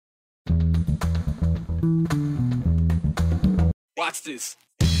Watch this.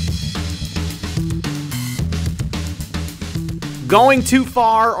 Going too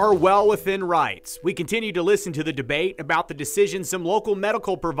far or well within rights. We continue to listen to the debate about the decision some local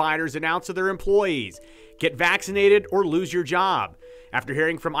medical providers announced to their employees. Get vaccinated or lose your job. After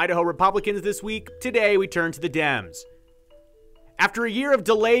hearing from Idaho Republicans this week, today we turn to the Dems. After a year of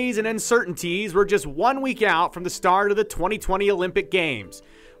delays and uncertainties, we're just 1 week out from the start of the 2020 Olympic Games.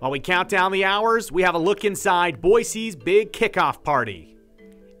 While we count down the hours, we have a look inside Boise's big kickoff party.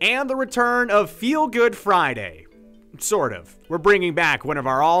 And the return of Feel Good Friday. Sort of. We're bringing back one of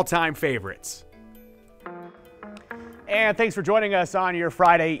our all-time favorites. And thanks for joining us on your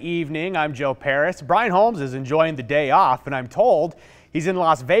Friday evening. I'm Joe Paris. Brian Holmes is enjoying the day off, and I'm told he's in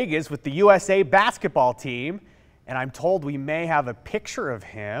Las Vegas with the USA basketball team. And I'm told we may have a picture of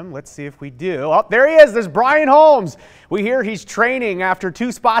him. Let's see if we do. Oh, there he is. There's Brian Holmes. We hear he's training after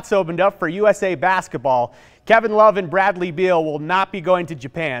 2 spots opened up for USA basketball. Kevin Love and Bradley Beal will not be going to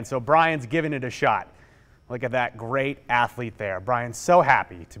Japan, so Brian's giving it a shot. Look at that great athlete there. Brian's so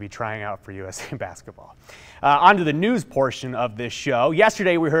happy to be trying out for USA basketball. On to the news portion of this show.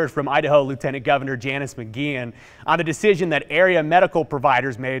 Yesterday we heard from Idaho Lieutenant Governor Janice McGeehan on the decision that area medical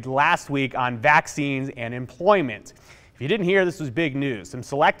providers made last week on vaccines and employment. If you didn't hear, this was big news. Some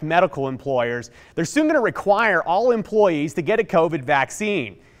select medical employers, they're soon going to require all employees to get a COVID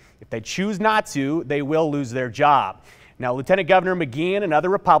vaccine. If they choose not to, they will lose their job. Now, Lieutenant Governor McGeehan and other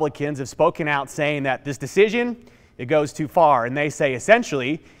Republicans have spoken out saying that this decision, it goes too far, and they say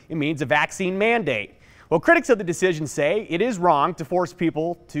essentially it means a vaccine mandate. Well, critics of the decision say it is wrong to force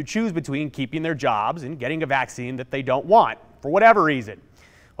people to choose between keeping their jobs and getting a vaccine that they don't want, for whatever reason.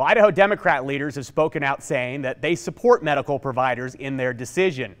 Well, Idaho Democrat leaders have spoken out saying that they support medical providers in their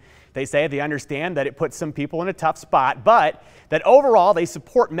decision. They say they understand that it puts some people in a tough spot, but that overall they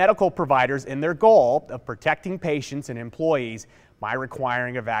support medical providers in their goal of protecting patients and employees by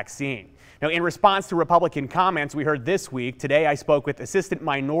requiring a vaccine. Now, in response to Republican comments we heard this week, today I spoke with Assistant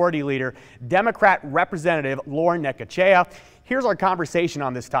Minority Leader, Democrat Representative Lauren Necochea. Here's our conversation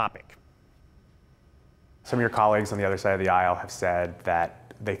on this topic. Some of your colleagues on the other side of the aisle have said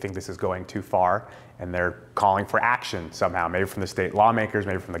that they think this is going too far, and they're calling for action somehow, maybe from the state lawmakers,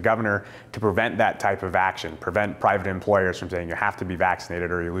 maybe from the governor, to prevent that type of action, prevent private employers from saying you have to be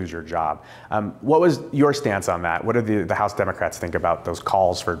vaccinated or you lose your job. What was your stance on that? What do the House Democrats think about those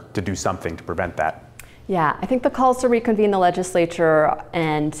calls to do something to prevent that? Yeah, I think the calls to reconvene the legislature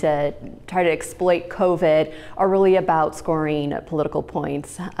and to try to exploit COVID are really about scoring political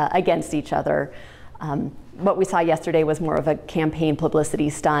points against each other. What we saw yesterday was more of a campaign publicity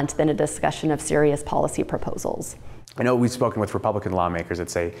stunt than a discussion of serious policy proposals. I know we've spoken with Republican lawmakers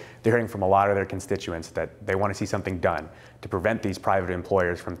that say they're hearing from a lot of their constituents that they want to see something done to prevent these private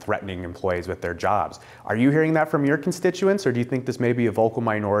employers from threatening employees with their jobs. Are you hearing that from your constituents, or do you think this may be a vocal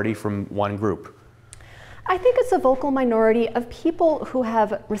minority from one group? I think it's a vocal minority of people who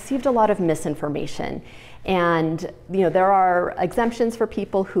have received a lot of misinformation. And there are exemptions for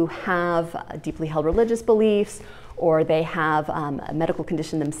people who have deeply held religious beliefs, or they have a medical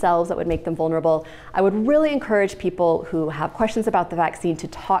condition themselves that would make them vulnerable. I would really encourage people who have questions about the vaccine to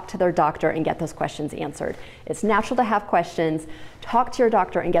talk to their doctor and get those questions answered. It's natural to have questions. Talk to your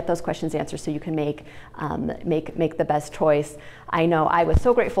doctor and get those questions answered so you can make the best choice. I know I was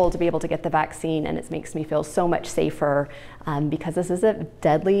so grateful to be able to get the vaccine, and it makes me feel so much safer because this is a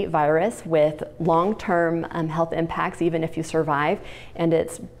deadly virus with long-term health impacts, even if you survive, and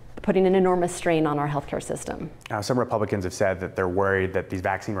it's putting an enormous strain on our healthcare system. Now, some Republicans have said that they're worried that these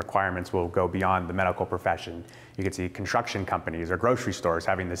vaccine requirements will go beyond the medical profession. You could see construction companies or grocery stores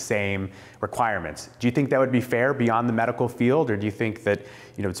having the same requirements. Do you think that would be fair beyond the medical field, or do you think that,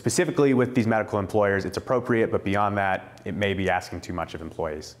 specifically with these medical employers, it's appropriate, but beyond that, it may be asking too much of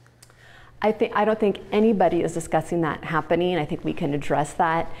employees? I don't think anybody is discussing that happening. I think we can address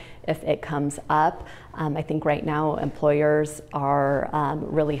that if it comes up. I think right now employers are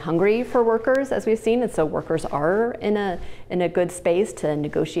really hungry for workers, as we've seen, and so workers are in a good space to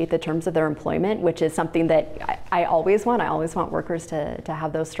negotiate the terms of their employment, which is something that I always want. I always want workers to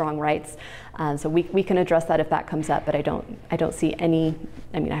have those strong rights. So we can address that if that comes up, but I don't see any.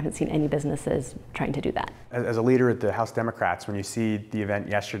 I haven't seen any businesses trying to do that. As a leader at the House Democrats, when you see the event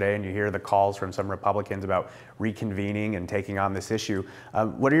yesterday and you hear the calls from some Republicans about reconvening and taking on this issue,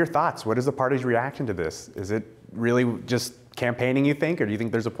 what are your thoughts? What is the party's reaction to this? Is it really just campaigning, you think, or do you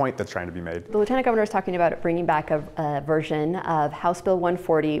think there's a point that's trying to be made? The Lieutenant Governor is talking about bringing back a version of House Bill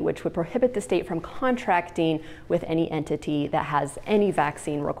 140, which would prohibit the state from contracting with any entity that has any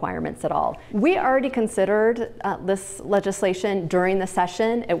vaccine requirements at all. We already considered this legislation during the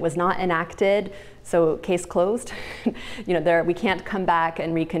session. It was not enacted, so case closed. We can't come back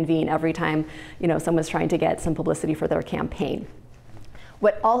and reconvene every time someone's trying to get some publicity for their campaign.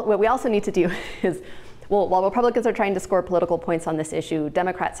 What we also need to do is, well, while Republicans are trying to score political points on this issue,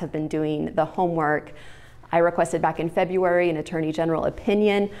 Democrats have been doing the homework. I requested back in February an Attorney General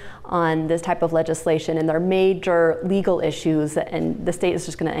opinion on this type of legislation, and there are major legal issues, and the state is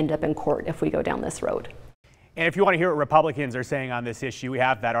just going to end up in court if we go down this road. And if you want to hear what Republicans are saying on this issue, we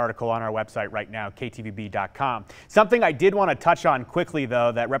have that article on our website right now, ktvb.com. Something I did want to touch on quickly,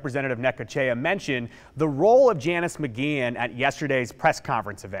 though, that Representative Necochea mentioned, the role of Janice McGeachin at yesterday's press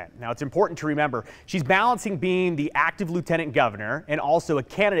conference event. Now, it's important to remember she's balancing being the active lieutenant governor and also a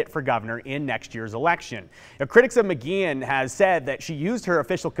candidate for governor in next year's election. Now, critics of McGeachin has said that she used her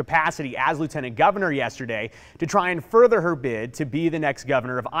official capacity as lieutenant governor yesterday to try and further her bid to be the next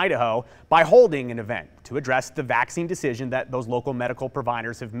governor of Idaho by holding an event to address the vaccine decision that those local medical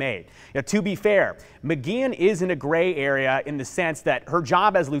providers have made. Now, to be fair, McGeachin is in a gray area in the sense that her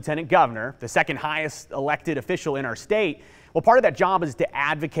job as lieutenant governor, the second highest elected official in our state, well, part of that job is to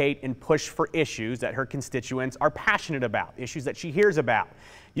advocate and push for issues that her constituents are passionate about, issues that she hears about.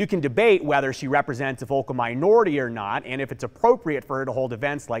 You can debate whether she represents a vocal minority or not, and if it's appropriate for her to hold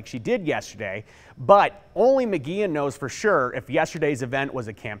events like she did yesterday, but only McGeachin knows for sure if yesterday's event was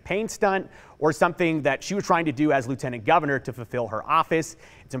a campaign stunt or something that she was trying to do as lieutenant governor to fulfill her office.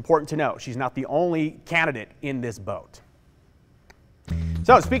 It's important to know she's not the only candidate in this boat.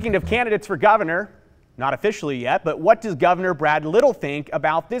 So, speaking of candidates for governor, not officially yet, but what does Governor Brad Little think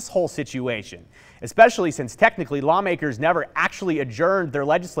about this whole situation? Especially since technically lawmakers never actually adjourned their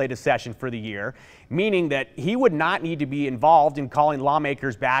legislative session for the year, meaning that he would not need to be involved in calling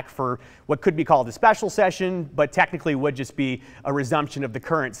lawmakers back for what could be called a special session, but technically would just be a resumption of the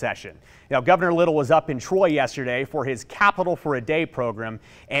current session. Now, Governor Little was up in Troy yesterday for his Capital for a Day program,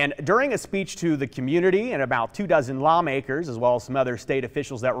 and during a speech to the community and about 24 lawmakers, as well as some other state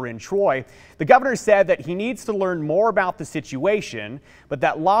officials that were in Troy, the governor said that he needs to learn more about the situation, but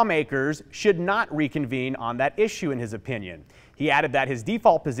that lawmakers should not reconvene on that issue in his opinion. He added that his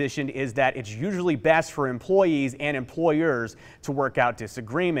default position is that it's usually best for employees and employers to work out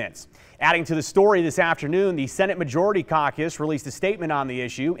disagreements. Adding to the story this afternoon, the Senate Majority Caucus released a statement on the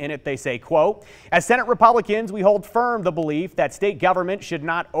issue. In it, they say, quote, "As Senate Republicans, we hold firm the belief that state government should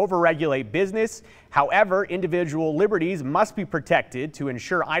not overregulate business. However, individual liberties must be protected to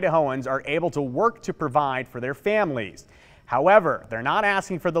ensure Idahoans are able to work to provide for their families. However, they're not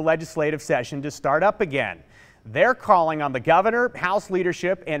asking for the legislative session to start up again. They're calling on the governor, House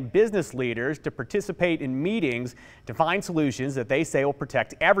leadership, and business leaders to participate in meetings to find solutions that they say will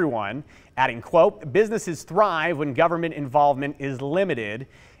protect everyone," adding, quote, "Businesses thrive when government involvement is limited,"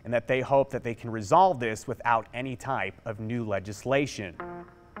 and that they hope that they can resolve this without any type of new legislation.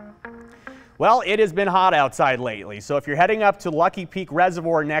 Well, it has been hot outside lately, so if you're heading up to Lucky Peak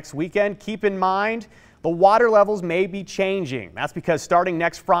Reservoir next weekend, keep in mind the water levels may be changing. That's because starting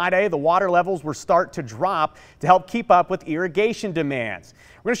next Friday, the water levels will start to drop to help keep up with irrigation demands.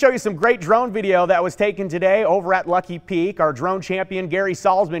 We're going to show you some great drone video that was taken today over at Lucky Peak. Our drone champion, Gary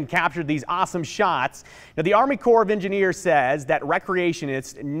Salzman, captured these awesome shots. Now, the Army Corps of Engineers says that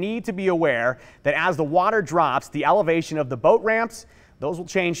recreationists need to be aware that as the water drops, the elevation of the boat ramps, those will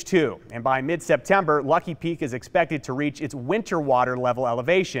change too. And by mid-September, Lucky Peak is expected to reach its winter water level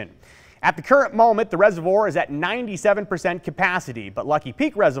elevation. At the current moment, the reservoir is at 97% capacity, but Lucky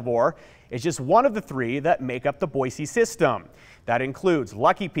Peak Reservoir is just one of the three that make up the Boise system. That includes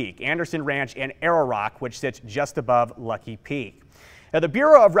Lucky Peak, Anderson Ranch, and Arrow Rock, which sits just above Lucky Peak. Now, the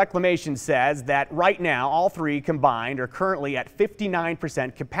Bureau of Reclamation says that right now, all three combined are currently at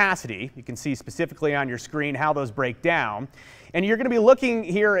 59% capacity. You can see specifically on your screen how those break down. And you're going to be looking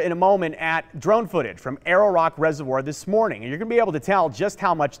here in a moment at drone footage from Arrow Rock Reservoir this morning. And you're going to be able to tell just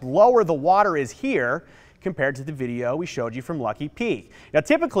how much lower the water is here compared to the video we showed you from Lucky Peak. Now,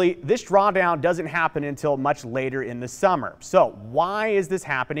 typically, this drawdown doesn't happen until much later in the summer. So why is this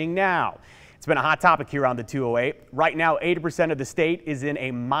happening now? It's been a hot topic here on the 208. Right now, 80% of the state is in a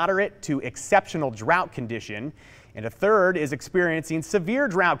moderate to exceptional drought condition, and a third is experiencing severe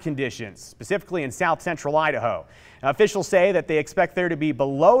drought conditions, specifically in south central Idaho. Now, officials say that they expect there to be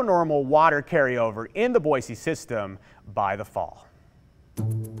below normal water carryover in the Boise system by the fall.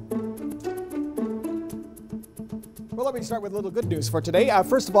 Well, let me start with a little good news for today.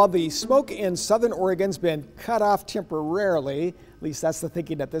 First of all, the smoke in southern Oregon's been cut off temporarily. At least that's the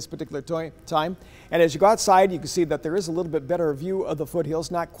thinking at this particular time. And as you go outside, you can see that there is a little bit better view of the foothills,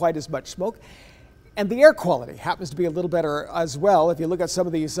 not quite as much smoke. And the air quality happens to be a little better as well. If you look at some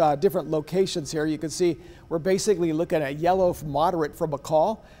of these different locations here, you can see we're basically looking at yellow moderate for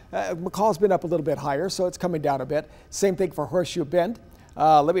McCall. McCall's been up a little bit higher, so it's coming down a bit. Same thing for Horseshoe Bend.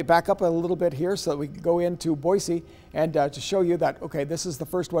 Let me back up a little bit here so that we can go into Boise and to show you that, okay, this is the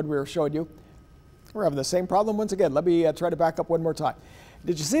first one we were showing you. We're having the same problem once again. Let me try to back up one more time.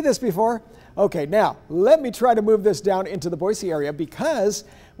 Did you see this before? Okay, now let me try to move this down into the Boise area because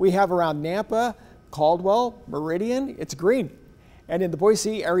we have around Nampa, Caldwell, Meridian, it's green. And in the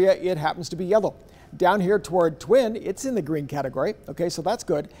Boise area, it happens to be yellow. Down here toward Twin, it's in the green category. Okay, so that's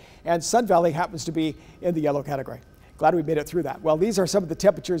good. And Sun Valley happens to be in the yellow category. Glad we made it through that. Well, these are some of the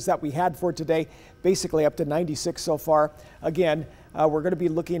temperatures that we had for today, basically up to 96 so far. Again, we're going to be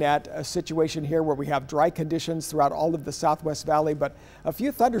looking at a situation here where we have dry conditions throughout all of the Southwest Valley, but a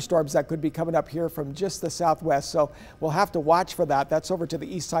few thunderstorms that could be coming up here from just the southwest. So we'll have to watch for that. That's over to the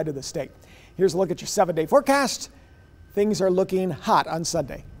east side of the state. Here's a look at your 7-day forecast. Things are looking hot on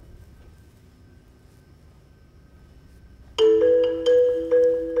Sunday.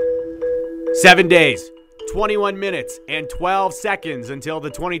 Seven days, 21 minutes, and 12 seconds until the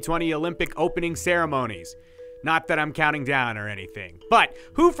 2020 Olympic opening ceremonies. Not that I'm counting down or anything. But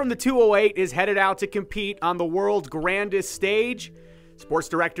who from the 208 is headed out to compete on the world's grandest stage? Sports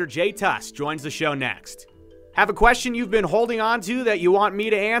director Jay Tuss joins the show next. Have a question you've been holding on to that you want me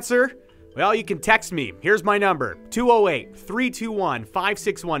to answer? Well, you can text me. Here's my number,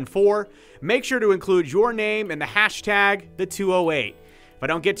 208-321-5614. Make sure to include your name and the hashtag #the208. If I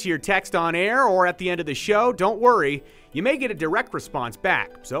don't get to your text on air or at the end of the show, don't worry. You may get a direct response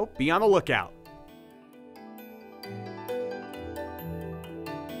back, so be on the lookout.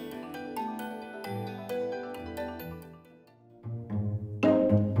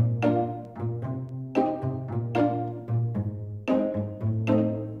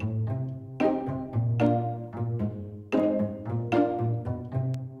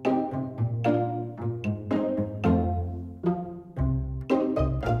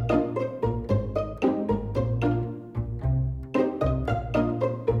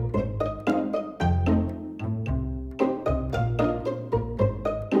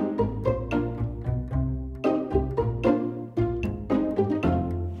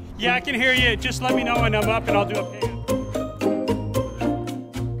 Yeah, I can hear you. Just let me know when I'm up and I'll do a pan.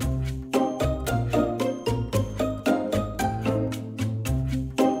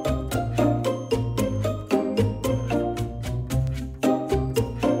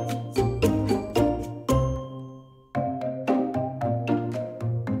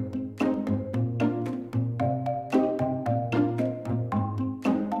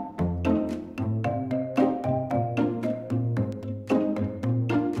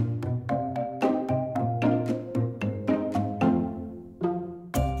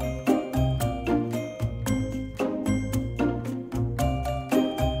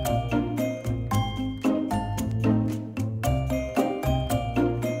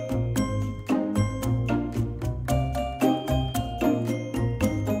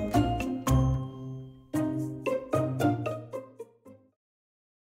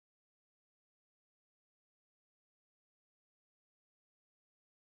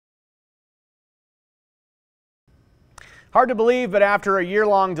 Hard to believe, but after a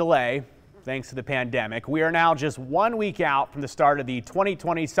year-long delay, thanks to the pandemic, we are now just 1 week out from the start of the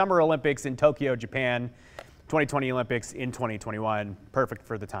 2020 Summer Olympics in Tokyo, Japan. 2020 Olympics in 2021. Perfect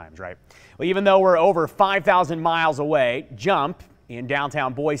for the times, right? Well, even though we're over 5,000 miles away, Jump in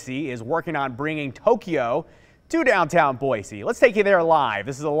downtown Boise is working on bringing Tokyo to downtown Boise. Let's take you there live.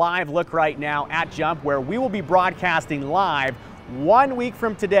 This is a live look right now at Jump, where we will be broadcasting live 1 week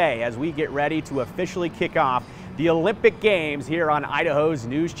from today as we get ready to officially kick off the Olympic Games here on Idaho's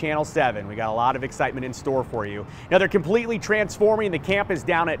News Channel 7. We got a lot of excitement in store for you. Now, they're completely transforming the campus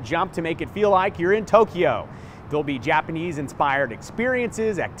down at Jump to make it feel like you're in Tokyo. There'll be Japanese-inspired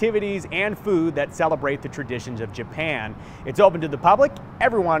experiences, activities, and food that celebrate the traditions of Japan. It's open to the public.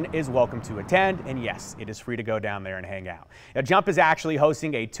 Everyone is welcome to attend, and yes, it is free to go down there and hang out. Now, Jump is actually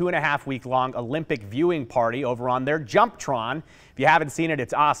hosting a 2.5-week-long Olympic viewing party over on their Jumptron. If you haven't seen it,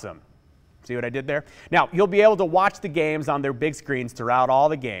 it's awesome. See what I did there? Now, you'll be able to watch the games on their big screens throughout all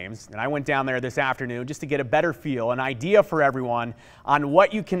the games. And I went down there this afternoon just to get a better feel, an idea for everyone on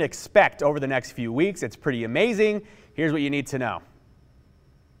what you can expect over the next few weeks. It's pretty amazing. Here's what you need to know.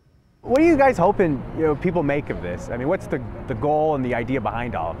 What are you guys hoping people make of this? I mean, what's the goal and the idea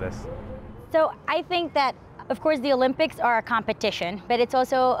behind all of this? So I think that Of course, the Olympics are a competition, but it's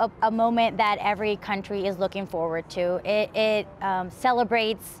also a moment that every country is looking forward to. It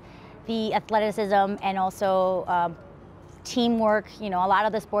celebrates the athleticism and also teamwork. You know, a lot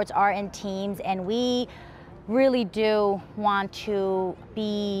of the sports are in teams, and we really do want to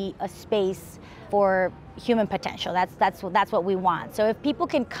be a space for human potential. That's what we want. So if people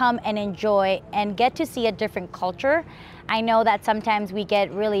can come and enjoy and get to see a different culture, I know that sometimes we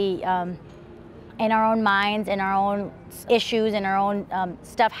get really in our own minds, in our own issues, in our own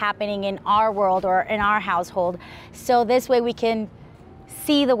stuff happening in our world or in our household. So this way we can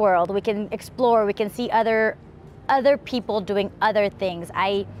see the world, we can explore, we can see other people doing other things.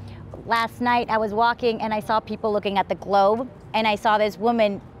 Last night I was walking and I saw people looking at the globe, and I saw this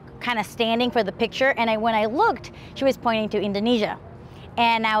woman kind of standing for the picture, and when I looked, she was pointing to Indonesia.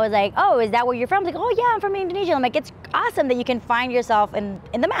 And I was like, oh, is that where you're from? I was like, oh yeah, I'm from Indonesia. I'm like, it's awesome that you can find yourself in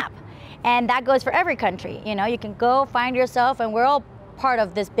the map. And that goes for every country. You know, you can go find yourself, and we're all part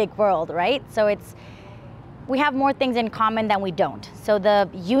of this big world, right? So we have more things in common than we don't. So the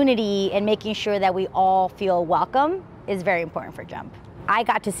unity and making sure that we all feel welcome is very important for Jump. I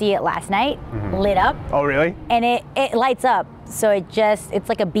got to see it last night, lit up. Oh, really? And it lights up. So it's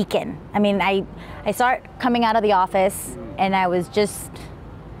like a beacon. I mean, I saw it coming out of the office, and I was just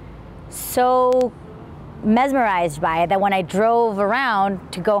so mesmerized by it that when I drove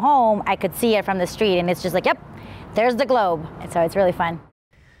around to go home, I could see it from the street, and it's just like, yep, there's the globe. And so it's really fun.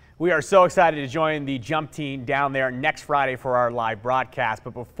 We are so excited to join the Jump team down there next Friday for our live broadcast.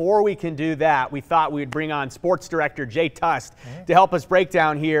 But before we can do that, we thought we'd bring on sports director Jay Tust to help us break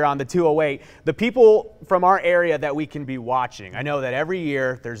down here on the 208 the people from our area that we can be watching. I know that every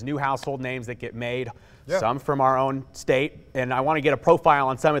year there's new household names that get made. Some from our own state, and I want to get a profile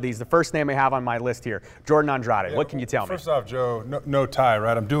on some of these. The first name I have on my list here, Jordan Andrade. What can you tell me? First off, Joe, no tie,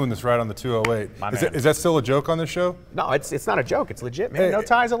 right? I'm doing this right on the 208. Is that still a joke on this show? No, it's not a joke. It's legit, man. No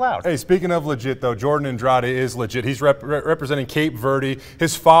ties allowed. Hey, speaking of legit, though, Jordan Andrade is legit. He's representing Cape Verde.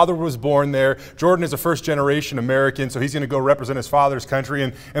 His father was born there. Jordan is a first-generation American, so he's going to go represent his father's country.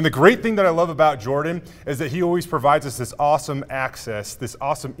 And the great thing that I love about Jordan is that he always provides us this awesome access, this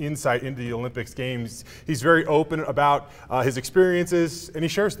awesome insight into the Olympics games. He's very open about his experiences, and he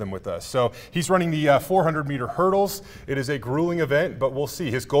shares them with us. So he's running the 400-meter hurdles. It is a grueling event, but we'll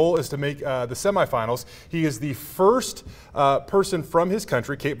see. His goal is to make the semifinals. He is the first person from his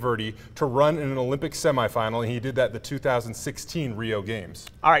country, Cape Verde, to run in an Olympic semifinal, and he did that at the 2016 Rio Games.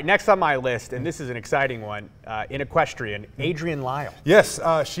 All right, next on my list, and this is an exciting one, in equestrian, Adrian Lyle. Yes,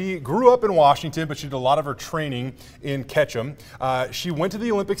 she grew up in Washington, but she did a lot of her training in Ketchum. She went to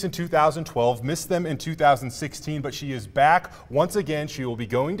the Olympics in 2012, missed them in 2016, but she is back once again. She will be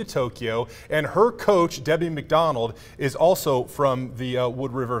going to Tokyo, and her coach, Debbie McDonald, is also from the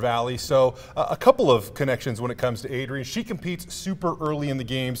Wood River Valley. So a couple of connections when it comes to Adrian. She competes super early in the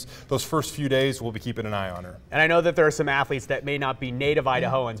games. Those first few days, we'll be keeping an eye on her. And I know that there are some athletes that may not be native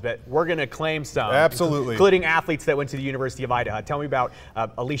Idahoans, but we're going to claim some. Absolutely. Including athletes that went to the University of Idaho. Tell me about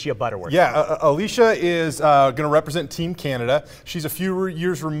Alicia Butterworth. Yeah, Alicia is going to represent Team Canada. She's a few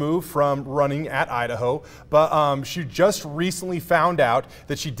years removed from running at Idaho, but she just recently found out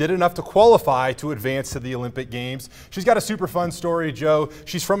that she did enough to qualify to advance to the Olympic Games. She's got a super fun story, Joe.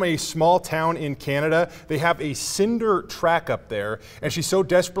 She's from a small town in Canada. They have a cinder track up there, and she so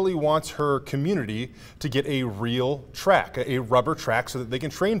desperately wants her community to get a real track, a rubber track, so that they can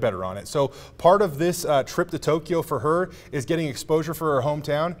train better on it. So part of this trip to Tokyo for her is getting exposure for her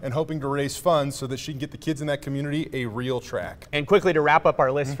hometown and hoping to raise funds so that she can get the kids in that community a real track. And quickly to wrap up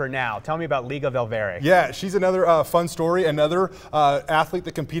our list for now, tell me about Liga Velvere. Yeah, she's another fun story, another athlete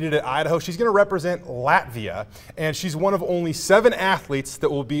that competed at Idaho. She's going to represent Latvia, and she's one of only 7 athletes that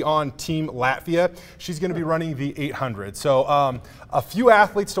will be on Team Latvia. She's going to be running the 800. So a few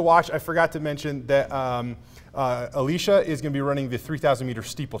athletes to watch. I forgot to mention that Alicia is going to be running the 3,000-meter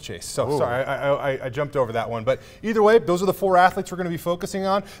steeplechase. So sorry, I jumped over that one. But either way, those are the 4 athletes we're going to be focusing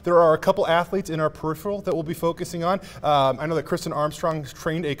on. There are a couple athletes in our peripheral that we'll be focusing on. I know that Kristen Armstrong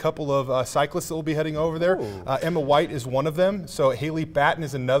trained a couple of cyclists that will be heading over there. Emma White is one of them. So Haley Batten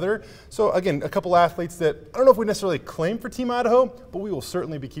is another. So again, a couple athletes that I don't know if we necessarily claim for Team Idaho, but we will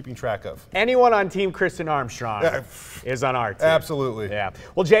certainly be keeping track of. Anyone on Team Kristen Armstrong is on our team. Absolutely. Yeah.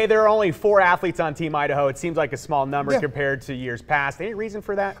 Well, Jay, there are only 4 athletes on Team Idaho. It seems like a small number compared to years past. Any reason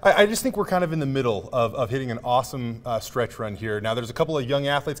for that? I just think we're kind of in the middle of hitting an awesome stretch run here. Now, there's a couple of young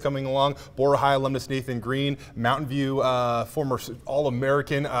athletes coming along. Bora High alumnus Nathan Green, Mountain View former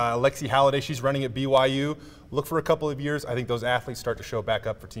All-American Lexi Halliday. She's running at BYU. Look for a couple of years. I think those athletes start to show back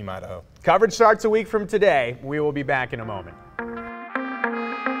up for Team Idaho. Coverage starts a week from today. We will be back in a moment.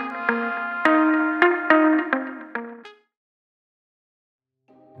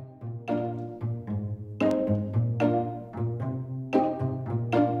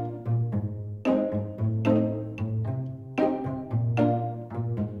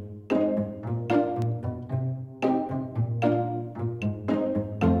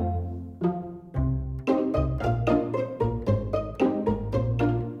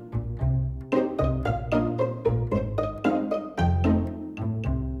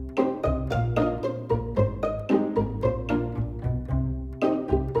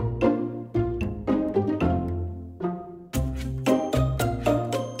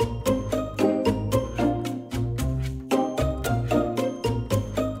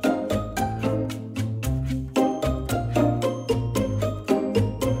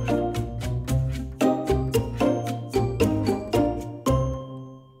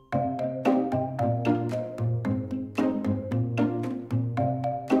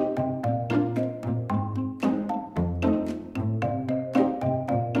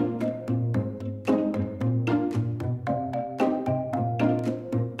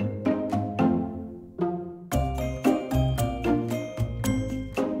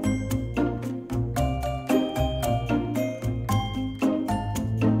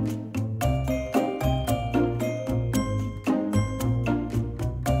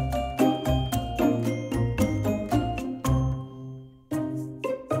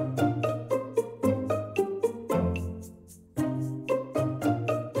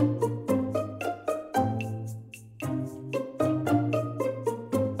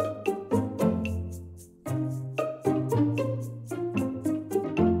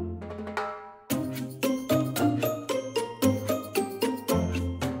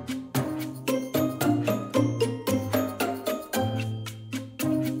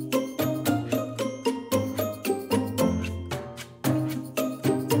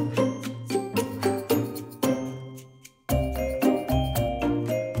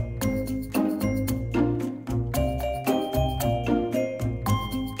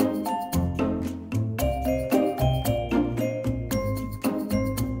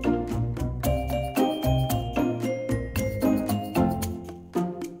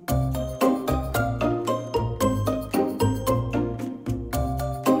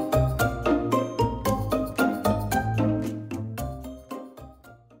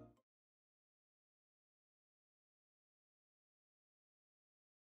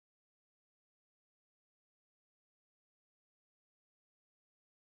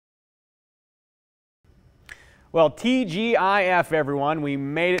 Well, TGIF, everyone, we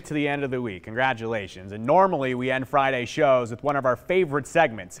made it to the end of the week. Congratulations. And normally we end Friday shows with one of our favorite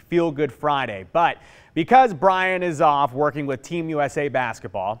segments, Feel Good Friday. But because Brian is off working with Team USA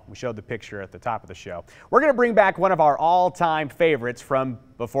basketball, we showed the picture at the top of the show, we're going to bring back one of our all-time favorites from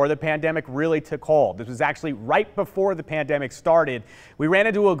before the pandemic really took hold. This was actually right before the pandemic started. We ran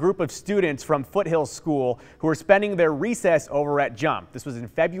into a group of students from Foothills School who were spending their recess over at Jump. This was in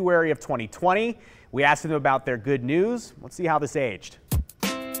February of 2020. We asked them about their good news. Let's see how this aged.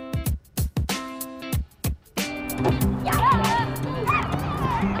 I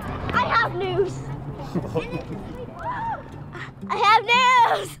have news. I have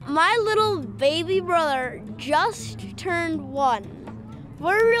news. My little baby brother just turned 1.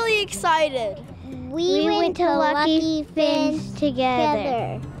 We're really excited. We went to Lucky Fins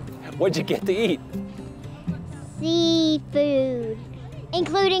together. What'd you get to eat? Seafood,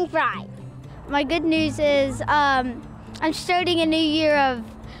 including fries. My good news is I'm starting a new year of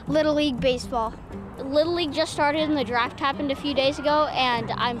Little League baseball. Little League just started and the draft happened a few days ago,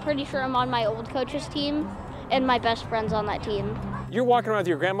 and I'm pretty sure I'm on my old coach's team and my best friend's on that team. You're walking around with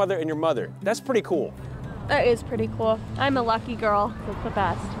your grandmother and your mother. That's pretty cool. That is pretty cool. I'm a lucky girl. It's the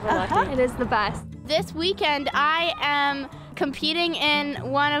best. We're lucky. It is the best. This weekend I am competing in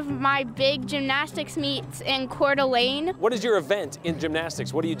one of my big gymnastics meets in Coeur d'Alene. What is your event in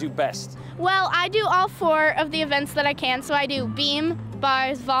gymnastics? What do you do best? Well, I do all 4 of the events that I can. So I do beam,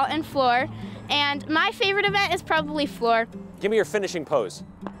 bars, vault, and floor. And my favorite event is probably floor. Give me your finishing pose.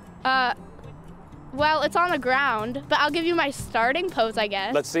 Well, it's on the ground, but I'll give you my starting pose, I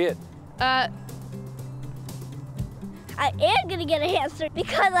guess. Let's see it. I am gonna get a hamster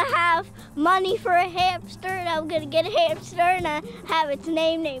because I have money for a hamster, and I'm gonna get a hamster, and I have its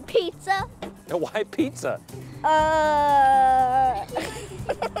name named Pizza. Now, why pizza? I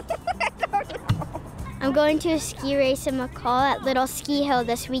don't know. I'm going to a ski race in McCall at Little Ski Hill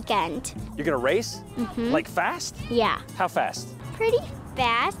this weekend. You're gonna race? Mm-hmm. Like fast? Yeah. How fast? Pretty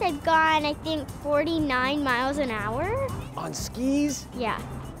fast. I've gone, I think, 49 miles an hour. On skis? Yeah.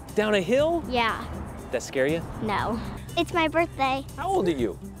 Down a hill? Yeah. That scare you? No. It's my birthday. How old are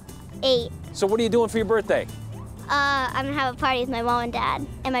you? 8. So what are you doing for your birthday? I'm gonna have a party with my mom and dad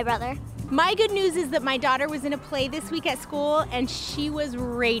and my brother. My good news is that my daughter was in a play this week at school, and she was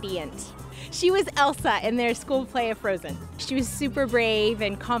radiant. She was Elsa in their school play of Frozen. She was super brave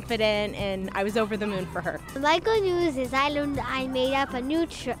and confident, and I was over the moon for her. My good news is I made up a new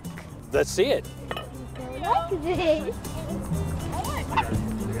trick. Let's see it. Like this.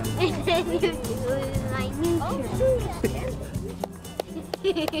 And then you do my new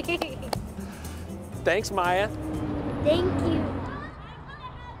trick. Thanks, Maya. Thank you.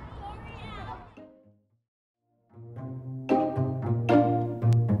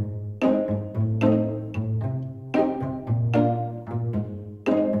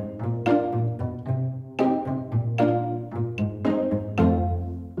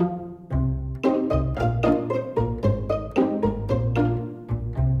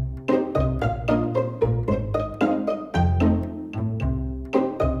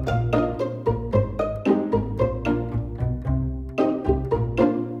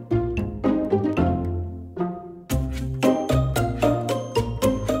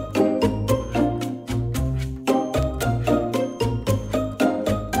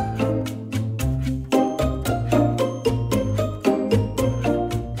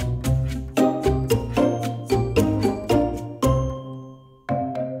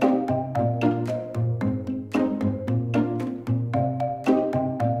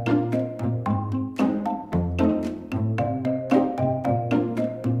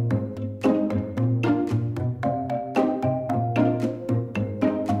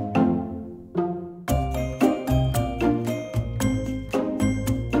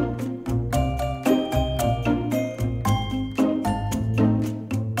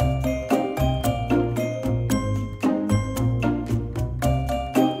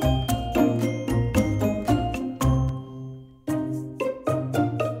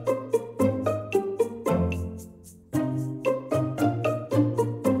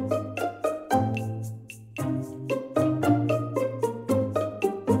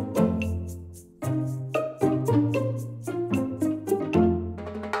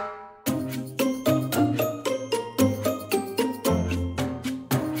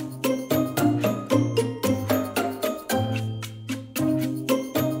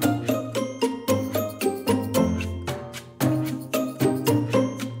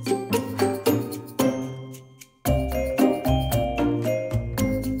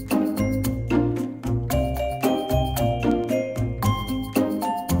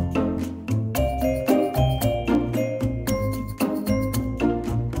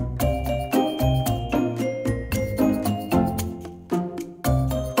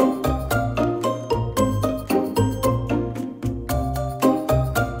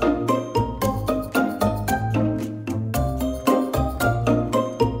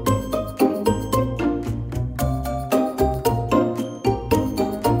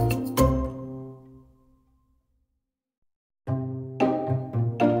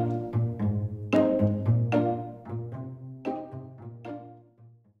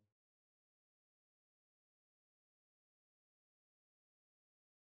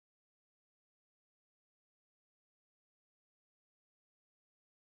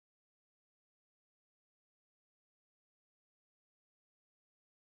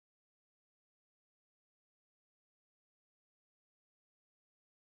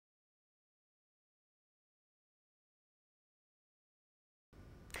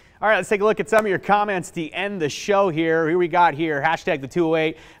 All right, let's take a look at some of your comments to end the show here. Here we got here, hashtag the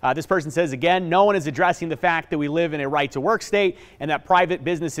 208. This person says, again, no one is addressing the fact that we live in a right-to-work state and that private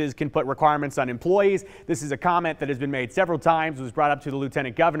businesses can put requirements on employees. This is a comment that has been made several times, was brought up to the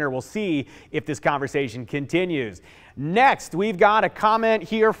Lieutenant Governor. We'll see if this conversation continues. Next, we've got a comment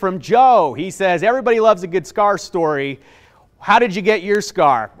here from Joe. He says, everybody loves a good scar story. How did you get your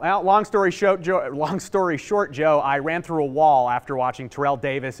scar? Well, long story short, Joe, I ran through a wall after watching Terrell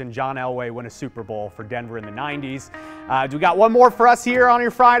Davis and John Elway win a Super Bowl for Denver in the 90s. Do we got one more for us here on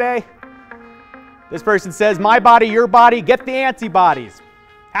your Friday? This person says, my body, your body, get the antibodies.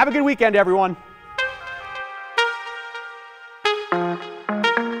 Have a good weekend, everyone.